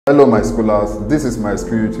Hello my scholars, this is my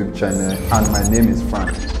school YouTube channel and my name is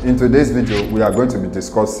Frank. In today's video, we are going to be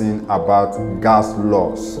discussing about gas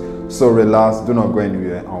laws. So relax, do not go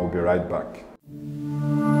anywhere and we'll be right back.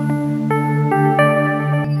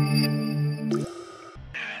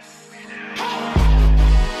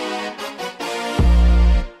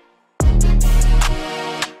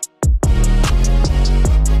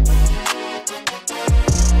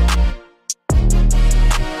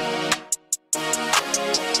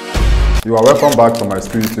 You are welcome back to my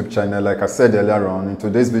school YouTube channel. Like I said earlier on, in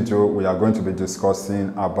today's video, we are going to be discussing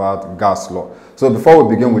about gas law. So before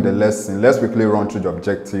we begin with the lesson, let's quickly run through the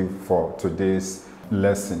objective for today's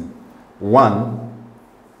lesson. 1.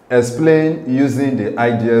 Explain using the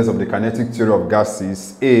ideas of the kinetic theory of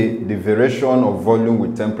gases. A. The variation of volume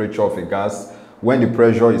with temperature of a gas when the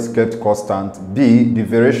pressure is kept constant. B. The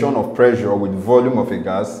variation of pressure with volume of a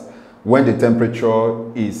gas when the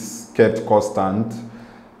temperature is kept constant.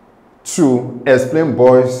 2. Explain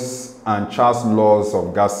Boyle's and Charles' laws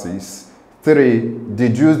of gases. 3.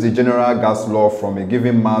 Deduce the general gas law from a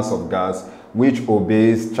given mass of gas which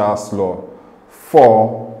obeys Charles' law.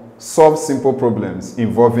 4. Solve simple problems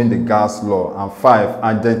involving the gas law. And 5.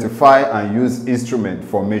 Identify and use instruments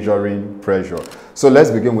for measuring pressure. So let's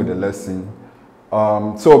begin with the lesson.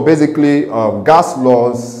 So basically, gas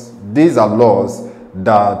laws, these are laws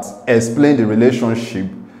that explain the relationship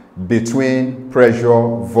between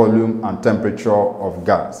pressure, volume, and temperature of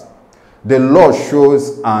gas. The law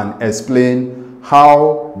shows and explains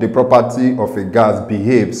how the property of a gas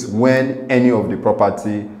behaves when any of the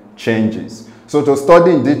property changes. So to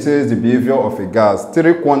study in detail the behavior of a gas,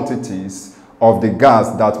 3 quantities of the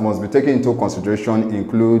gas that must be taken into consideration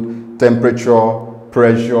include temperature,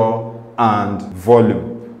 pressure, and volume.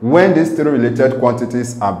 When these 3 related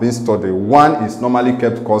quantities are being studied, one is normally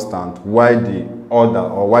kept constant while the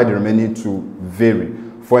remaining 2 vary.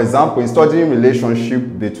 For example, in studying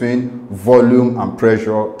relationship between volume and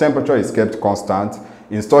pressure, temperature is kept constant.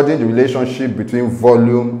 In studying the relationship between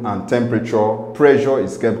volume and temperature, pressure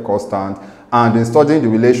is kept constant. And in studying the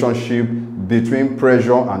relationship between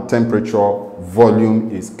pressure and temperature, volume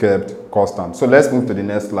is kept constant. So let's move to the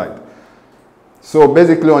next slide. So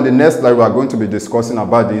basically on the next slide, we are going to be discussing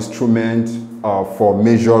about the instrument for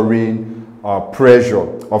measuring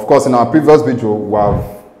pressure. Of course, in our previous video, we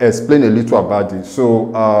have explained a little about it.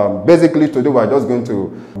 So basically today, we are just going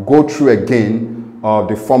to go through again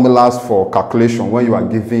the formulas for calculation when you are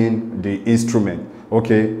given the instrument.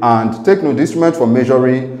 Okay, and take note, the instrument for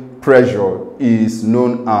measuring pressure is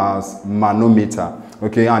known as manometer.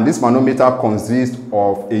 Okay, and this manometer consists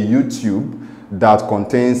of a U-tube that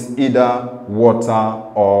contains either water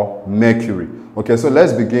or mercury. Okay, so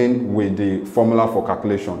let's begin with the formula for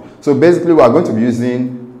calculation. So basically, we are going to be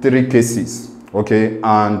using 3 cases. Okay,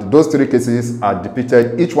 and those 3 cases are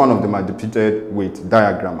depicted, each one of them are depicted with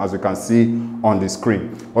diagram, as you can see on the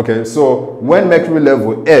screen. Okay, so when mercury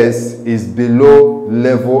level S is below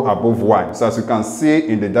level above Y, so as you can see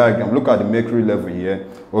in the diagram, look at the mercury level here.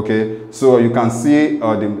 Okay, so you can see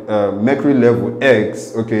the mercury level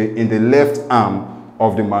X, okay, in the left arm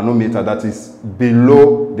of the manometer, that is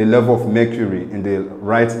below the level of mercury in the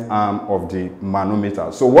right arm of the manometer.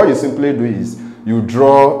 So what you simply do is you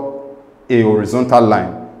draw a horizontal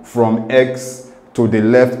line from X to the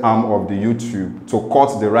left arm of the U-tube to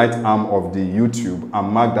cut the right arm of the U-tube and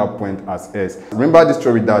mark that point as S. Remember this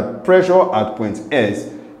theory that pressure at point S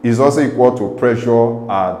is also equal to pressure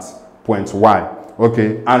at point Y.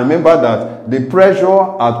 Okay, and remember that the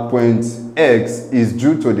pressure at point X is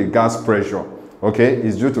due to the gas pressure. Okay,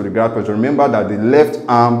 it's due to the gas pressure. Remember that the left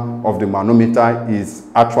arm of the manometer is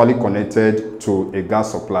actually connected to a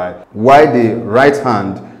gas supply, while the right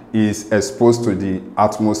hand is exposed to the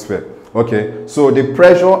atmosphere. Okay, so the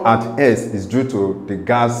pressure at S is due to the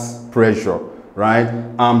gas pressure, right?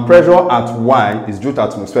 And pressure at Y is due to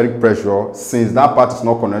atmospheric pressure, since that part is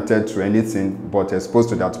not connected to anything but exposed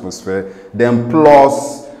to the atmosphere, then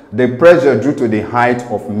plus the pressure due to the height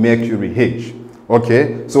of mercury, H.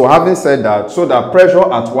 Okay, so having said that, so that pressure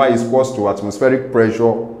at Y is equals to atmospheric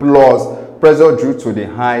pressure plus pressure due to the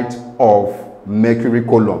height of mercury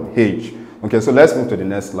column, H. Okay, so let's move to the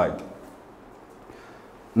next slide.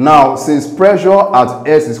 Now, since pressure at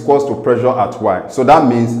S is equals to pressure at Y, so that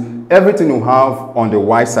means everything you have on the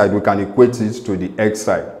Y side, we can equate it to the X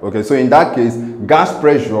side. Okay, so in that case, gas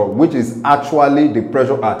pressure, which is actually the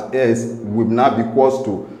pressure at S, will now be equals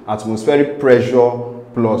to atmospheric pressure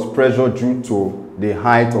plus pressure due to the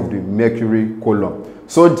height of the mercury column.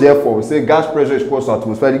 So therefore, we say gas pressure is equals to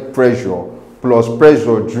atmospheric pressure plus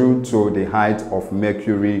pressure due to the height of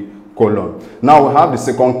mercury column. Now we have the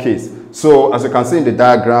second case. So as you can see in the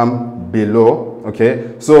diagram below,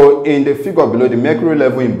 Okay, so in the figure below, the mercury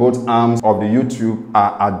level in both arms of the U-tube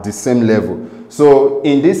are at the same level. So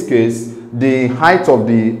in this case, the height of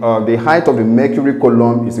the mercury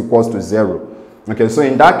column is equals to 0. Okay, so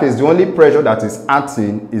in that case, the only pressure that is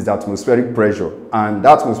acting is the atmospheric pressure, and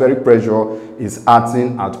that atmospheric pressure is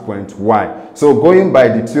acting at point Y. So going by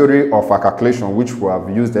the theory of our calculation, which we have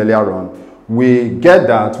used earlier on, we will get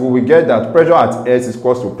that pressure at S is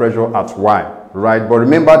equals to pressure at Y, right? But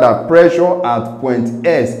remember that pressure at point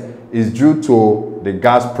S is due to the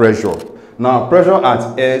gas pressure. Now, pressure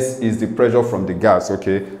at S is the pressure from the gas,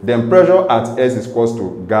 okay? Then pressure at S is equals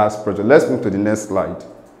to gas pressure. Let's move to the next slide.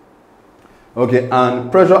 Okay,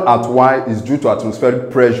 and pressure at Y is due to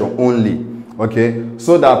atmospheric pressure only. Okay,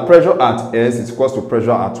 so that pressure at S is equals to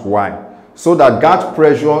pressure at Y. So that gas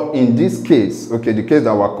pressure in this case, okay, the case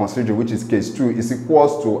that we're considering, which is case 2, is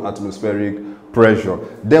equals to atmospheric pressure.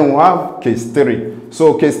 Then we have case 3.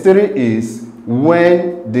 So case 3 is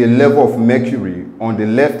when the level of mercury on the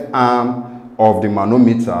left arm of the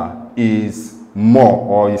manometer is more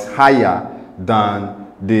or is higher than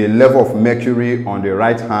the level of mercury on the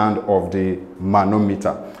right hand of the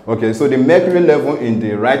manometer. Okay, so the mercury level in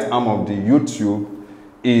the right arm of the U-tube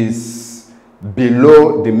is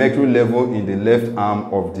below the mercury level in the left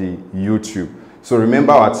arm of the U-tube. So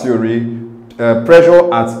remember our theory,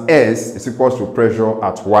 pressure at S is equals to pressure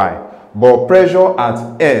at Y. But pressure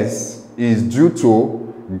at S is due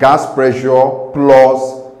to gas pressure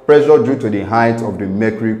plus pressure due to the height of the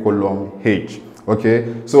mercury column H.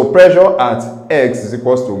 Okay, so pressure at X is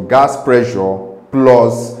equals to gas pressure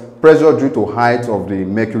plus pressure due to height of the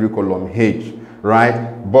mercury column H,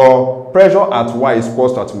 right? But pressure at Y is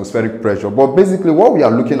equals to atmospheric pressure. But basically what we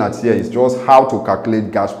are looking at here is just how to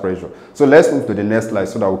calculate gas pressure. So let's move to the next slide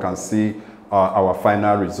so that we can see our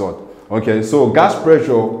final result. Okay, so gas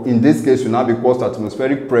pressure in this case will now be equals to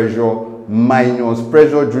atmospheric pressure minus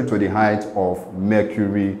pressure due to the height of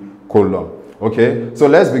mercury column. Okay, so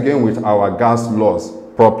let's begin with our gas laws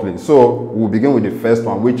properly. So we'll begin with the first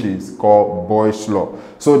one, which is called Boyle's law.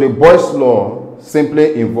 So the Boyle's law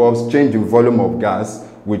simply involves change in volume of gas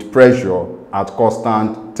with pressure at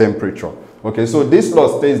constant temperature. Okay, so this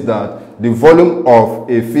law states that the volume of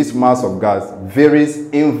a fixed mass of gas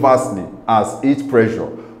varies inversely as each pressure,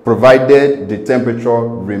 provided the temperature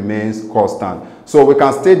remains constant. So we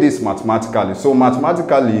can state this mathematically. So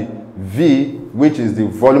mathematically, V, which is the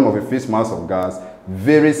volume of a fixed mass of gas,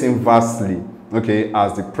 varies inversely, okay,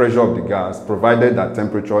 as the pressure of the gas, provided that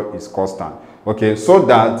temperature is constant. Okay, so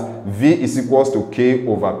that V is equals to K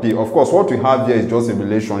over P. Of course, what we have here is just a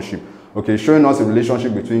relationship, okay, showing us a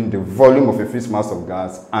relationship between the volume of a fixed mass of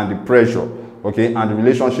gas and the pressure, okay, and the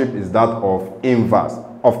relationship is that of inverse.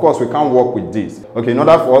 Of course, we can't work with this. Okay, in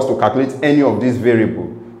order for us to calculate any of these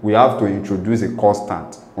variables, we have to introduce a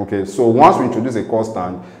constant. Okay, so once we introduce a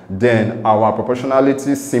constant, then our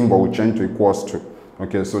proportionality symbol will change to equals to.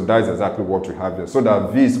 Okay, so that is exactly what we have here. So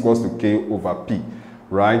that V is equals to K over P,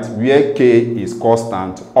 right? Where K is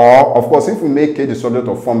constant, or of course, if we make K the subject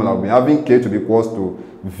of formula, we're having K to be equals to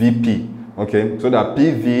VP. Okay, so that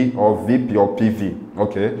PV or VP or PV,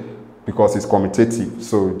 okay, because it's commutative,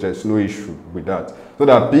 so there's no issue with that. So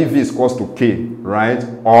that PV is equals to K, right?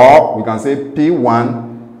 Or we can say P1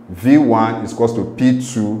 V1 is equals to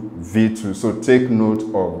P2 V2. So take note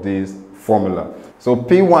of this formula. So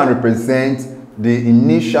P1 represents the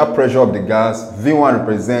initial pressure of the gas, V1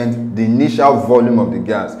 represents the initial volume of the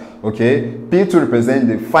gas, okay? P2 represents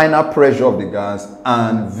the final pressure of the gas,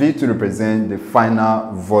 and V2 represents the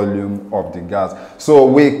final volume of the gas. So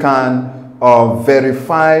we can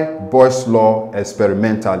verify Boyle's law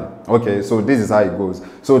experimentally. Okay, so this is how it goes.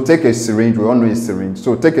 So take a syringe, we all know a syringe.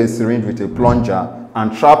 So take a syringe with a plunger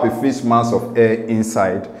and trap a fixed mass of air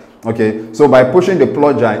inside. Okay, so by pushing the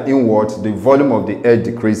plunger inwards, the volume of the air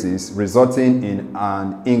decreases, resulting in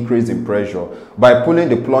an increase in pressure. By pulling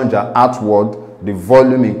the plunger outward, the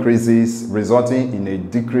volume increases, resulting in a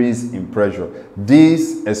decrease in pressure.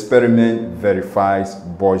 This experiment verifies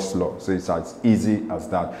Boyle's law. So it's as easy as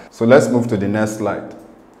that. So let's move to the next slide.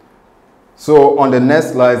 So on the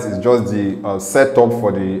next slide is just the setup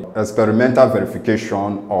for the experimental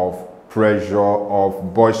verification of pressure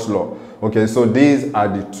of Boyle's law. Okay, so these are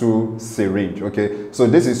the two syringes. Okay, so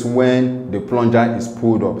this is when the plunger is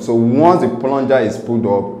pulled up. So once the plunger is pulled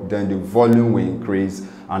up, then the volume will increase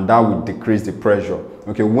and that will decrease the pressure.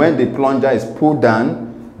 Okay, when the plunger is pulled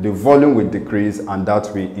down, the volume will decrease and that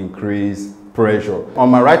will increase pressure. On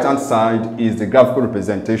my right hand side is the graphical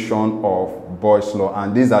representation of Boyle's law,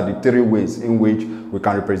 and these are the three ways in which we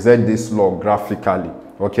can represent this law graphically.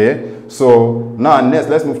 Okay, so now next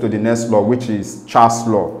let's move to the next law, which is Charles'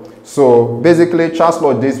 law. So basically, Charles'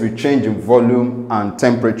 law deals with change in volume and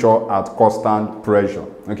temperature at constant pressure.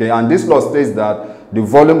 Okay, and this law states that the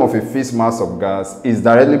volume of a fixed mass of gas is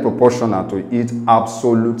directly proportional to its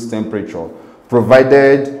absolute temperature,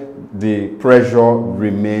 provided the pressure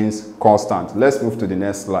remains constant. Let's move to the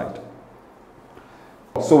next slide.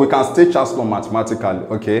 So we can state Charles' law mathematically.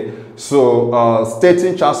 Okay, so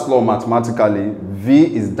stating Charles' law mathematically,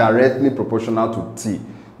 V is directly proportional to T.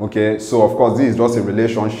 Okay, so of course this is just a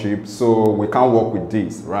relationship, so we can't work with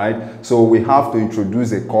this, right? So we have to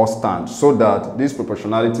introduce a constant so that this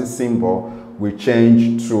proportionality symbol will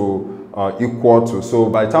change to equal to. So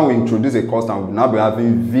by the time we introduce a constant, we'll now be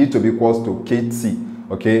having V to be equals to KT,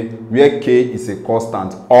 okay, where K is a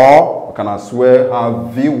constant, or we can as well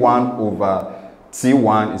have V1 over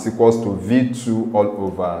T1 is equals to V2 all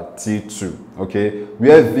over T2, okay,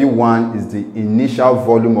 where V1 is the initial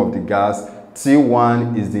volume of the gas,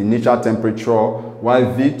 T1 is the initial temperature, while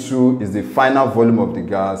V2 is the final volume of the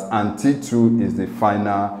gas, and T2 is the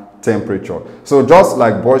final temperature. So just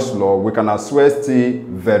like Boyle's law, we can as well still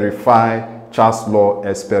verify Charles' law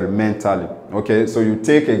experimentally. Okay, so you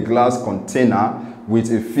take a glass container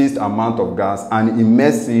with a fixed amount of gas and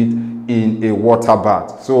immerse it in a water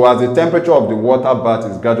bath. So as the temperature of the water bath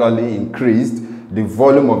is gradually increased, the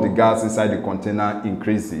volume of the gas inside the container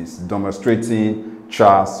increases, demonstrating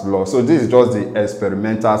Charles' law. So this is just the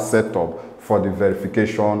experimental setup for the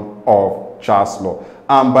verification of Charles' law.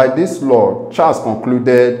 And by this law, Charles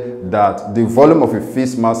concluded that the volume of a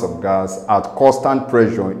fixed mass of gas at constant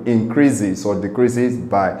pressure increases or decreases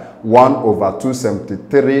by 1 over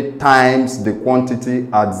 273 times the quantity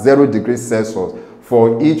at 0 degrees Celsius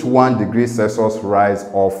for each 1 degree Celsius rise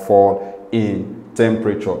or fall in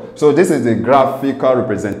temperature. So this is the graphical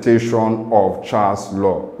representation of Charles'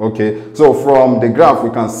 law. Okay, so from the graph we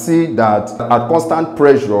can see that at constant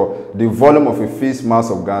pressure the volume of a fixed mass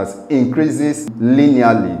of gas increases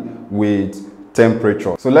linearly with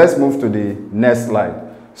temperature. So let's move to the next slide.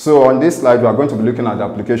 So on this slide we are going to be looking at the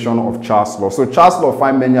application of Charles' law. So Charles' law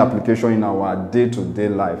finds many applications in our day-to-day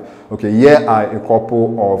life. Okay, here are a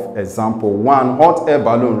couple of examples. One, hot air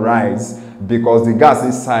balloon rises because the gas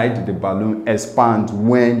inside the balloon expands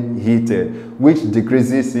when heated, which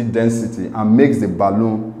decreases its density and makes the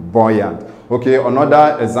balloon buoyant. Okay,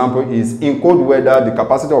 another example is in cold weather, the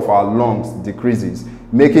capacity of our lungs decreases,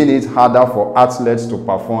 making it harder for athletes to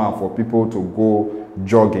perform and for people to go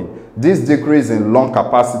jogging. This decrease in lung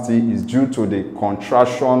capacity is due to the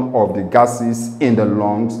contraction of the gases in the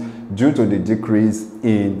lungs due to the decrease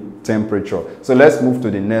in temperature. So let's move to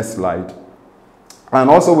the next slide. And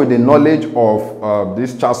also with the knowledge of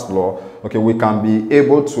this Charles' law, okay, we can be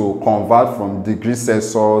able to convert from degrees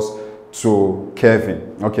Celsius to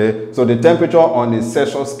Kelvin. Okay, so the temperature on a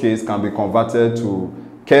Celsius scale can be converted to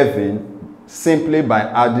Kelvin simply by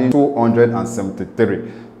adding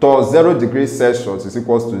 273. So 0 degrees Celsius is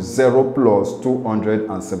equals to 0 plus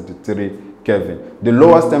 273 Kelvin. The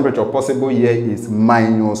lowest temperature possible here is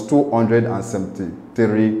minus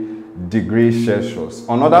 273 degrees Celsius.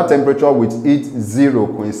 Another temperature with each 0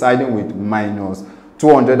 coinciding with minus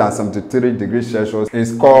 273 degrees Celsius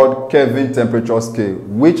is called Kelvin temperature scale,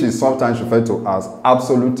 which is sometimes referred to as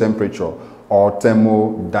absolute temperature or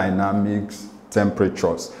thermodynamics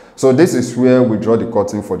temperatures. So this is where we draw the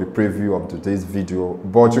curtain for the preview of today's video,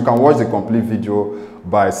 but you can watch the complete video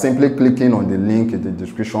by simply clicking on the link in the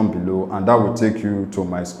description below, and that will take you to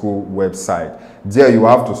my school website. There you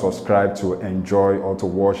have to subscribe to enjoy or to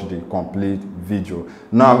watch the complete video.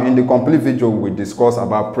 Now in the complete video we discuss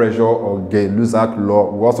about pressure or Gay-Lussac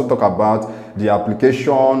law. We also talk about the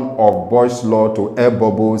application of Boyle's law to air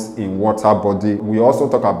bubbles in water body. We also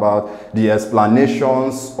talk about the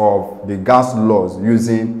explanations of the gas laws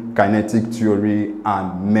using kinetic theory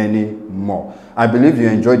and many more. I believe you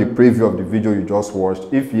enjoyed the preview of the video you just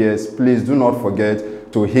watched. If yes, please do not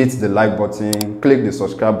forget to hit the like button, click the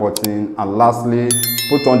subscribe button, and lastly,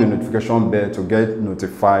 put on the notification bell to get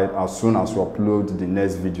notified as soon as we upload the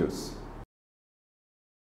next videos.